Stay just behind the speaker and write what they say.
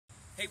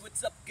Hey,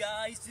 what's up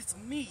guys? It's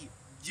me,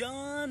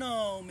 John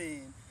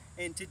Almond,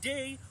 and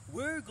today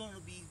we're going to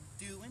be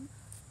doing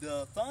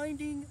the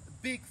Finding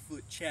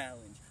Bigfoot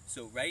challenge.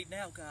 So right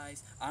now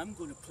guys, I'm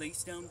going to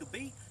place down the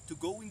bait to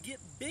go and get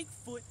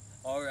Bigfoot.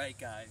 Alright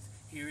guys,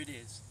 here it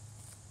is.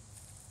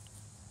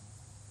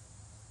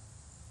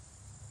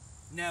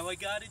 Now I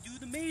gotta do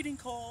the mating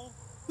call.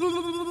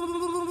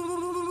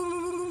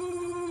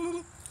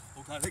 Oh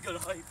god, I gotta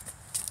hide.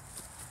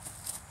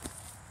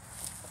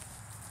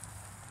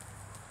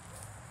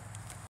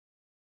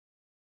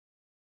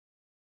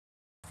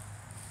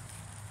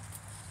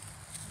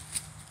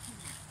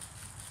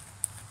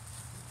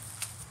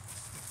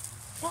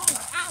 Oh,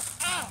 ow,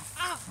 ow,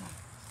 ow.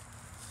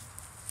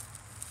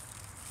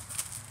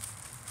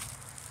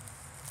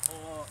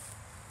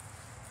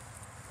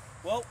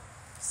 Well,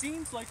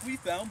 seems like we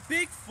found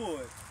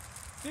Bigfoot.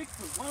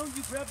 Bigfoot, why don't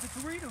you grab the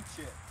Dorito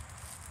chip?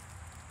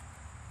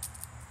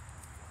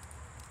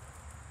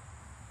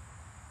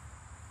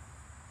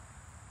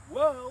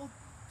 Well,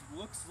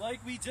 looks like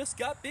we just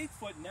got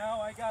Bigfoot.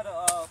 Now I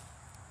gotta,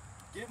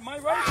 get my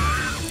rifle.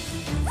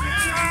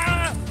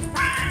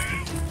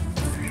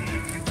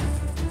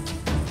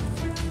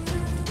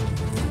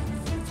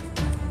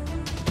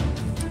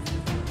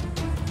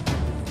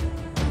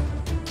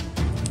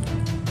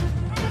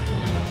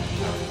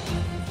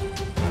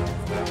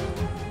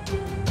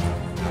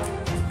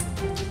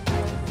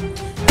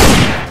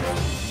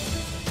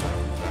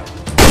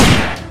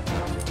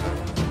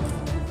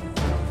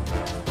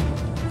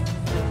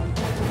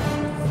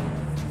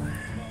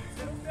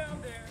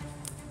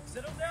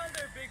 Settle down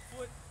there,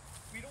 Bigfoot.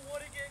 We don't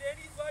want to get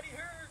anybody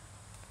hurt.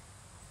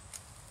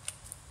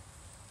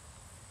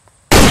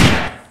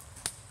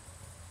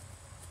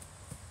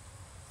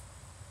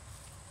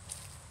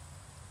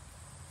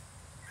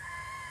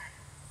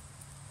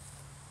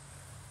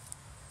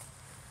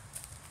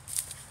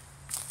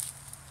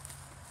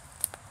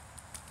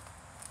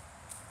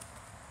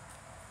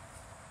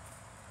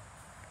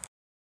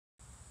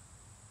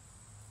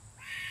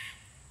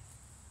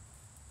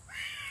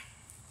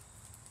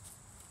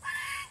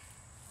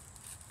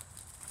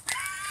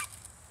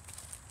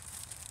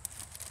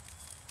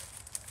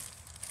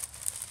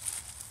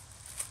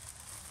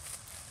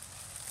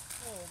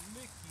 Oh,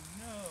 Mickey,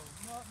 no,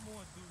 not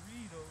more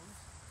Doritos.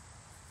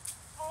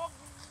 Oh.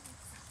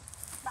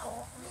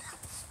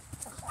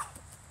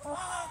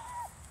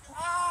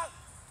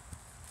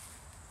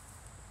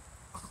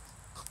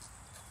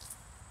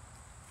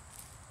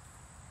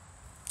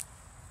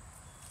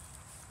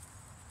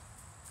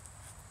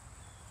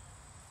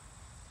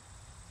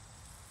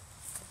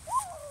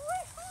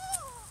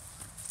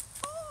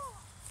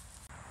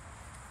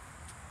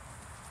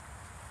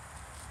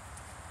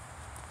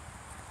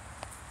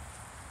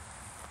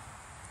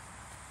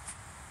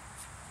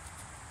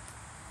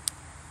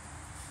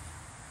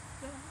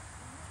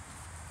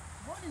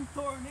 What in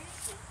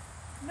tarnation?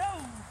 No,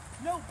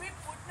 no,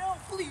 Bigfoot, no,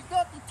 please,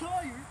 not the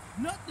tire,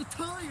 not the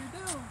tire,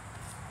 no.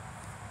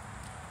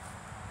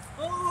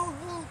 Oh.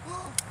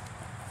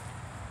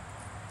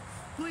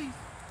 Please,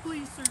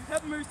 please, sir,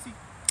 have mercy,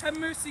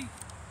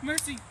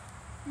 mercy,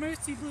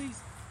 please,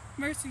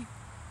 mercy.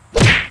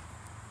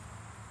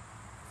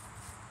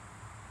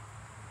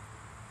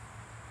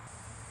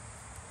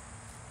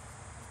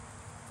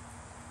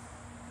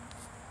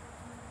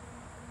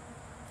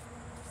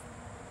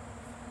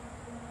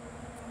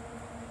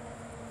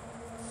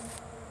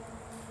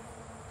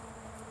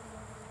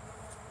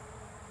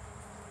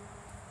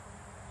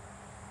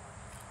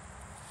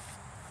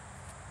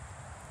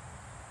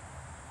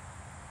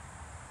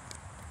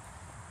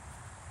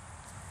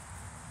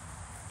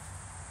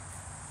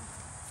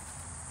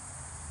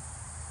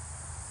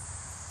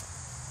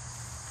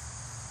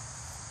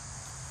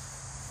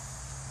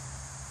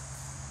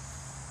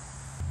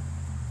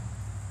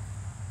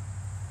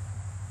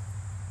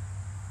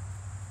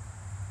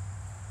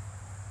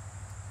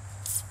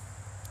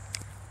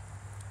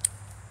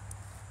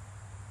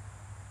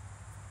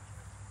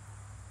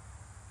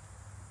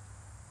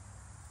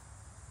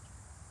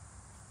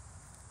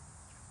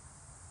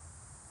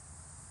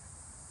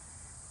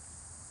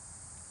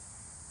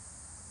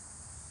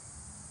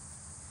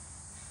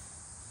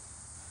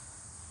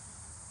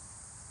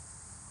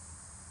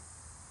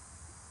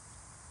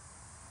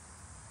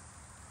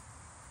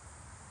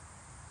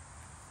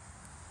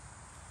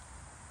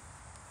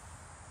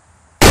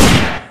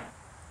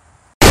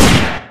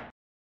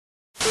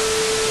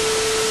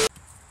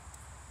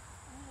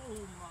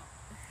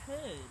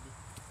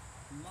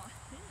 My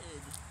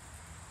head.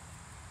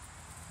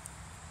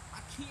 I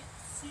can't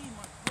see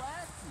my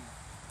glasses.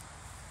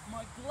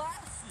 My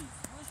glasses.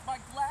 Where's my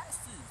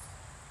glasses?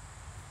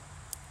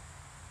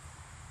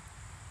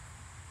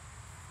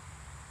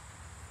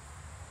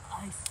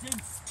 I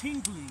sense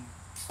tingling.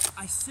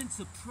 I sense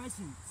a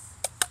presence.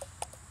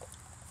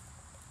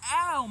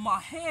 Ow, my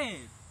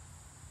head.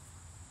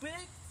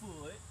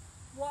 Bigfoot,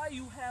 why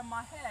you have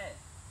my head?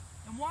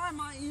 And why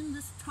am I in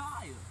this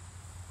tire?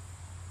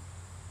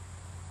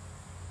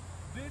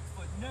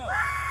 Bigfoot, no.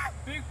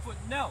 Bigfoot,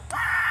 no.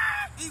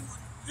 Bigfoot,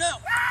 no.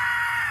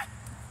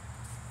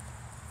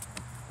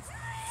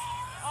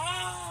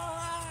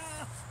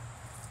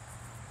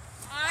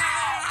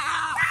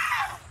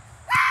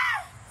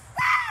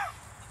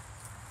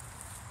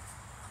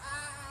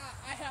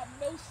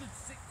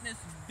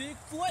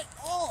 Bigfoot?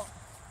 Oh!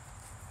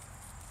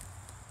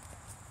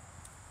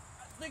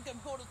 I think I'm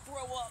going to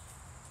throw up.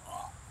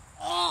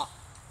 Oh!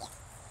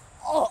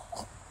 Oh!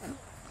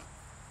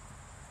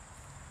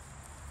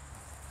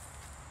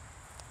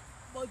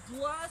 My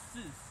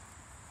glasses!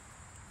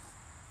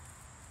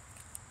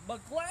 My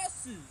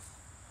glasses!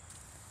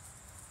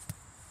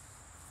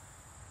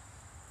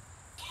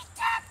 Get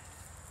up!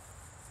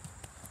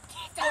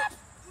 Get up!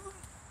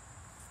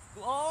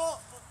 Oh!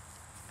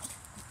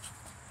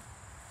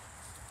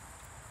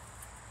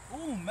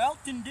 Ooh,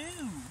 Mountain Dew!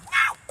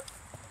 Ow!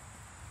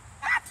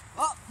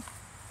 Oh!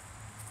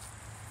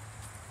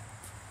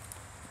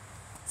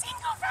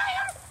 Single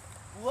fire!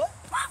 What?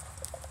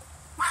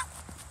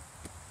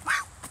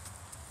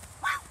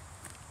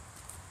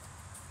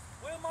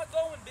 Where am I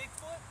going,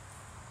 Bigfoot?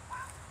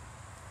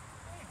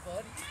 Hey,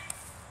 buddy.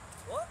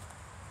 What?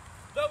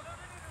 No.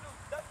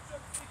 That's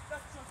just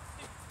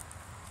stick.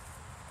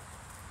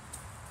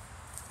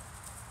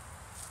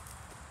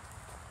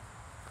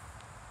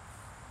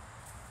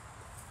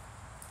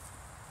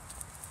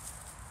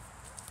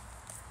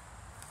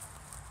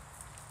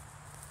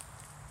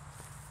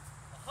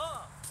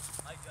 Aha!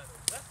 I got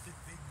arrested,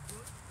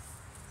 Bigfoot.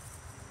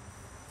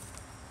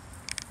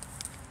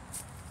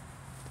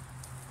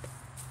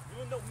 You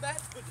ain't no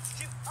match for the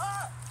shoot.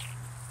 Ah!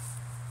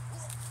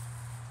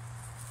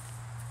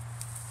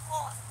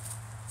 Oh!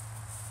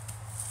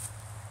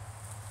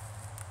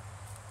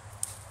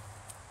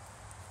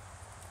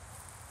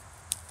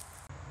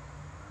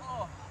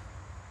 Oh,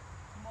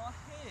 my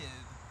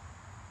head.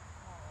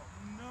 Oh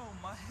no,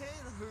 my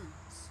head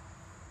hurts.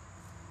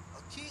 I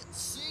can't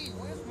see.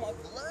 Where's my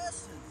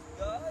glasses,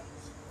 guys?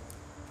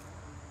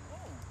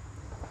 Oh.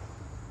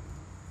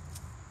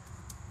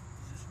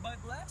 Is this my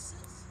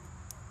glasses?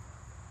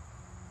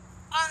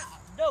 Ah,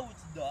 no,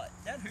 it's not.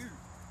 That hurt.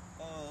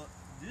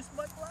 This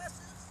my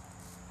glasses?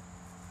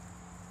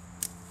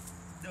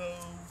 No.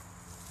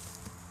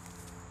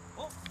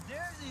 Oh,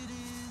 there it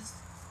is.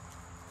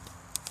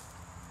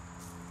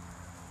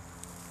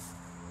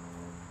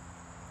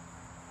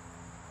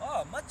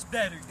 Oh, much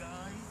better,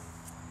 guys.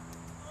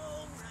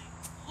 Alright.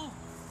 Ooh.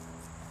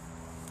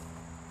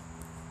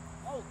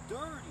 All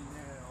dirty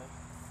now.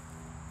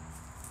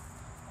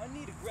 I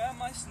need to grab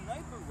my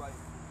sniper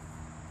rifle.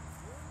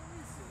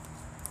 Where is it?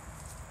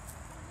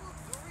 Oh, look,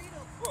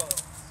 Dorito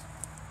crumbs.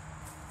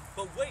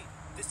 But wait,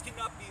 this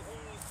cannot be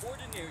only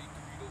ordinary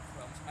Dorito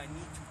crumbs. I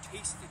need to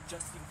taste it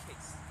just in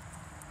case.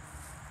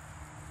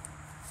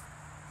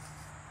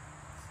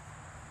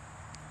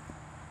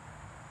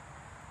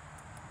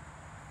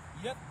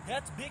 Yep,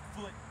 that's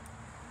Bigfoot.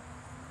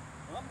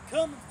 I'm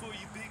coming for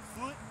you,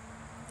 Bigfoot.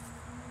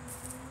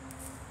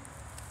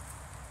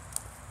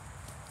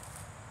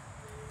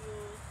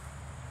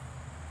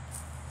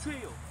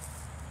 Trail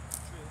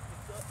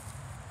picked up.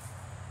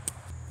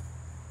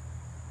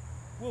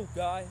 Whoa,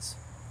 guys.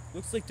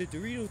 Looks like the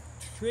Dorito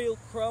trail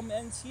crumb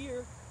ends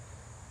here.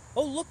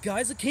 Oh, look,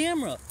 guys, a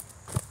camera.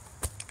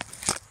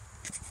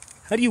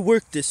 How do you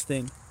work this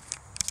thing?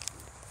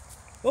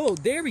 Oh,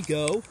 there we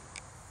go.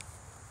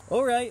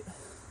 All right.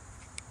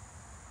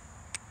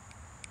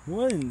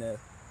 What in the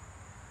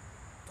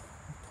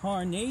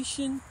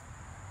tarnation?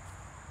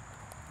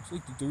 Looks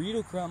like the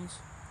Dorito crumbs.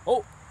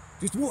 Oh,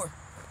 there's more.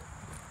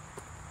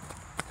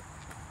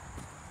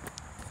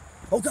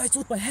 Oh, guys,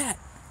 look, my hat.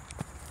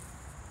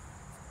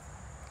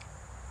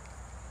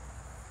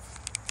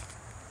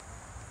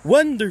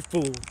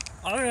 Wonderful.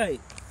 All right.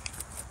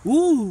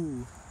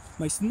 Ooh,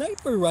 my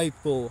sniper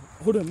rifle.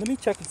 Hold on, let me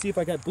check and see if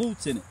I got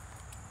bullets in it.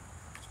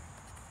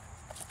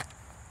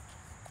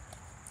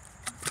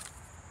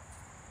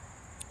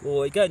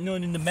 Oh, I got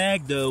none in the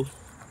mag though.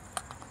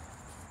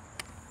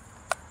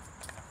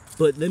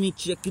 But let me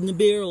check in the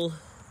barrel.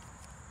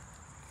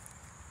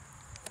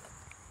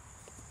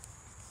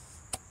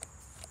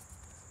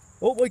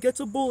 Oh, I got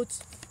some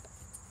bullets.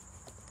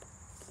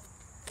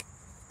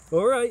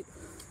 Alright.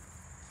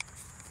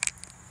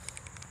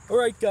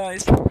 Alright,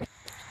 guys.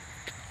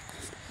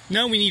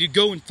 Now we need to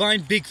go and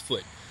find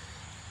Bigfoot.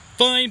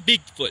 Find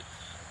Bigfoot.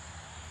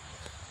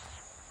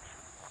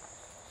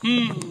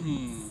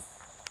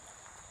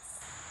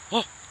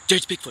 Oh,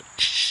 there's Bigfoot.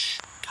 Shh,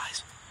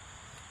 guys.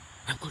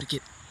 I'm gonna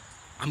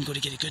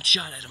get a good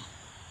shot at him.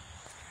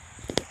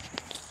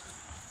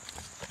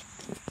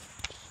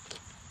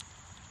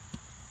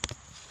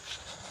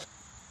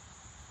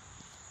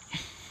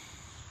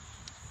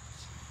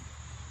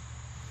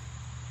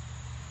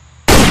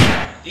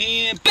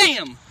 And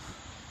bam!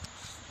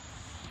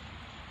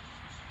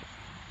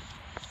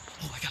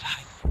 Oh, I gotta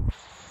hide.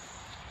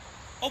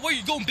 Oh, where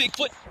you going,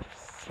 Bigfoot?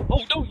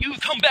 Oh, don't you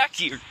come back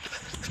here.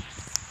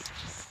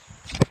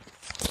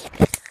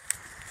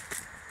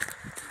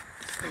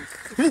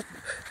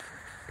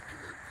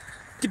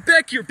 Get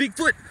back here,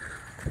 Bigfoot!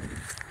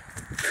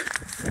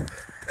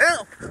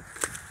 Ow!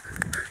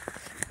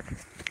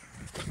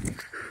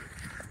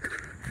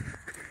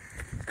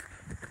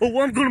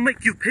 Oh, I'm gonna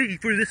make you pay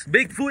for this,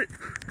 Bigfoot!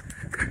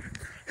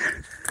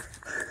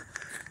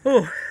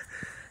 Oh,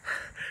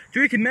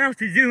 drinking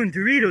Mountain Dew and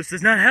Doritos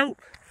does not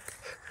help.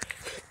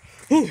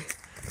 Oh,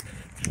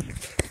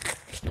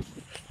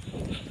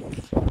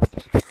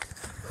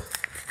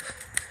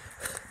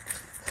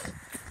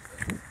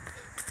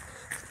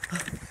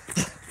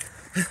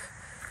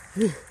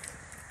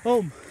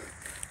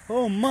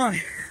 Oh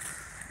my.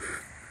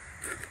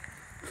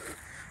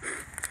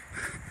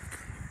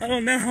 I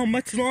don't know how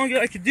much longer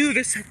I can do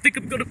this. I think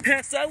I'm gonna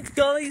pass out,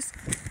 guys.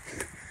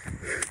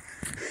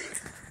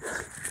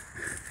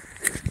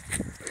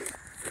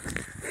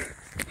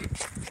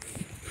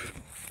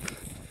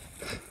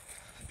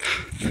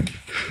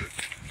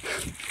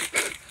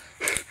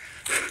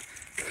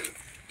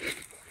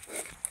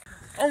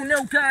 Oh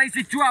no, guys,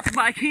 it dropped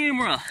my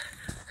camera.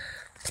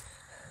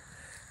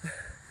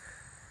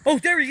 Oh,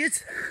 there he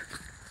is.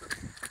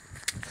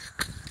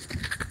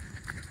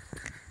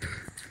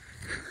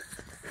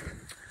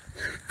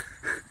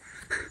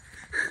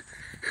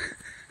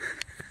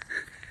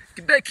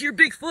 Get back here,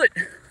 Bigfoot.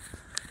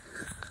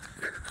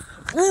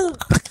 Ooh.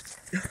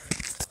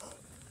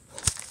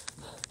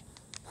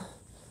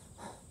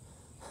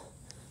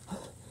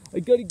 I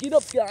gotta get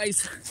up,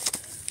 guys.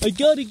 I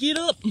gotta get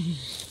up.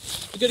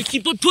 I gotta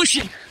keep on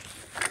pushing.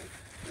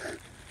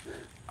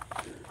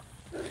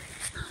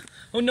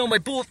 Oh no, my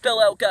bullet fell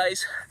out,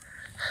 guys.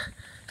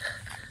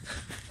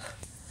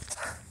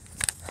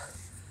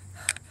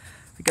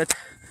 I got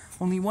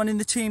only one in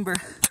the chamber.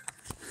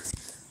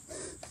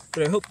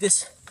 But I hope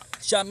this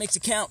shot makes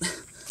it count.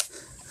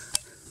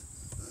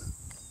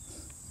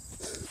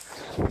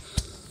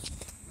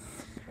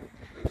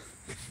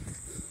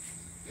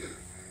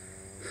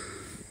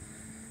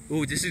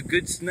 Oh, this is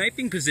good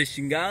sniping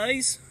position,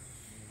 guys.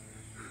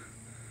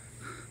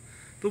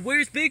 But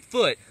where's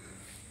Bigfoot?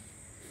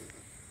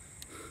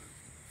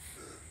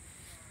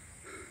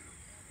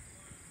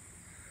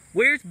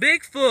 Where's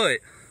Bigfoot?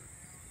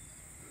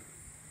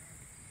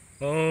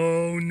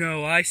 Oh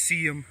no, I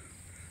see him.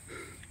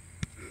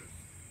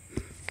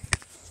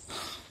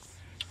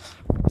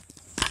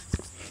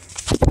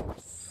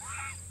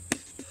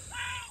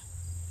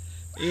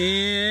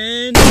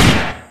 And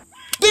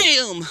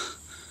bam!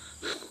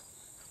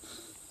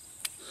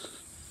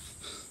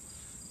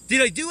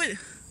 Did I do it?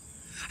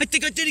 I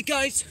think I did it,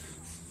 guys.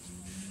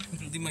 I'm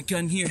gonna leave my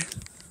gun here.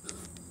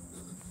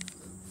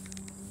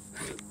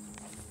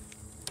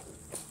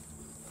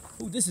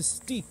 Oh, this is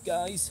steep,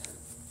 guys.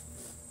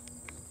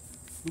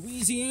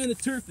 Louisiana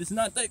turf is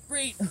not that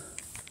great.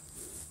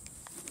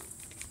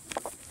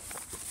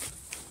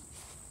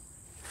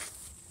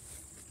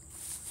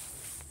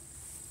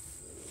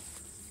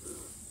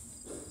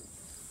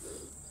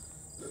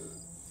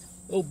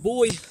 Oh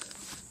boy.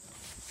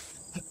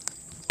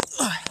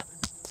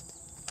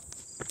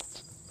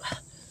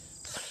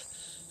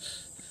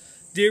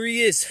 There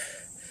he is.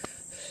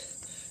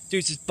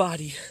 There's his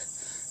body.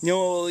 Now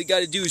all we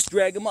gotta do is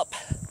drag him up.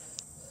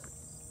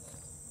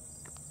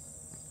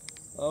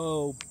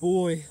 Oh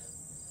boy.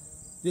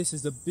 This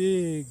is a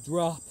big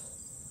drop.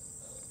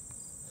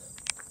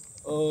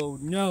 Oh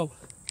no.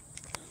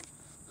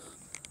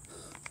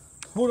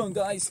 Hold on,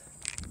 guys.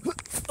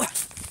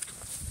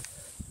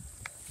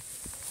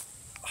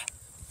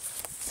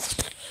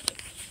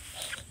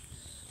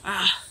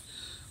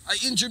 I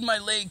injured my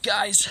leg,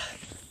 guys.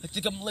 I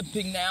think I'm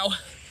limping now.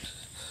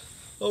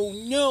 Oh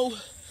no.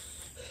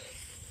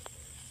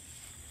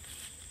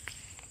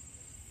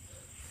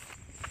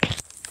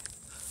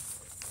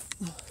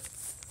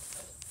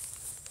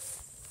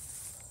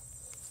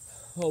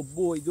 Oh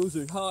boy, those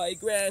are high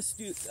grass,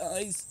 dude,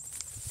 guys.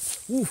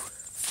 Woo.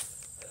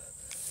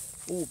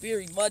 Oh,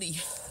 very muddy.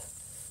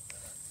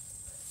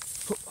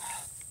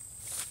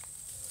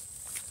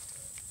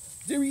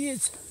 There he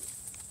is.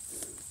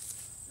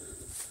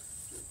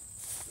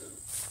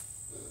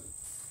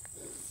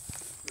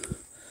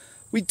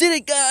 We did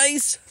it,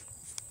 guys!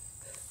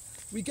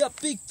 We got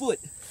Bigfoot.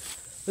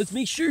 Let's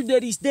make sure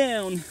that he's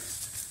down.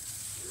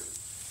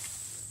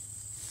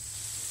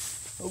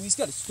 Oh, he's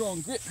got a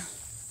strong grip.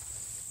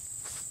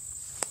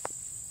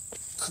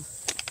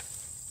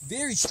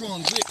 Very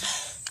strong grip.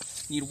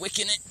 Need a wick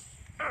in it.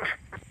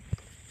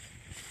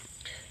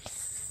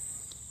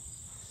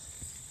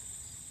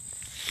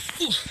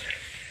 Ooh,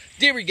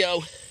 there we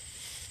go.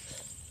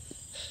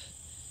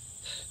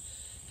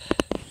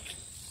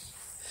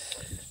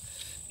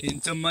 In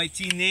the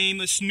mighty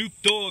name of Snoop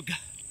Dogg,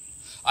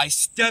 I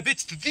stab it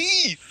to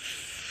thee!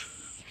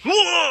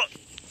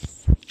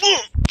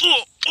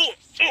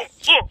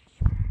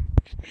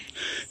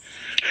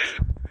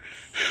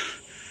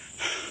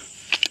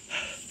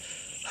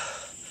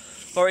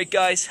 Alright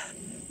guys,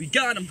 we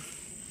got him.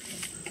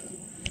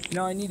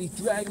 Now I need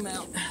to drag him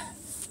out.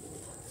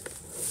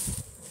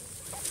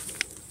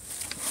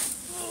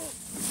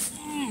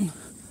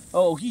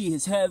 Oh, he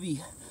is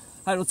heavy.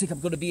 I don't think I'm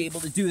going to be able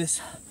to do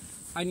this.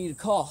 I need to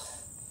call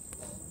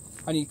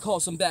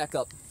some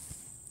backup.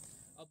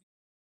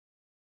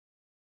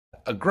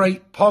 A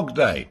great Pog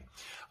Day.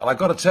 And I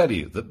got to tell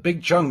you that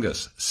Big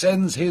Chungus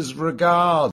sends his regards.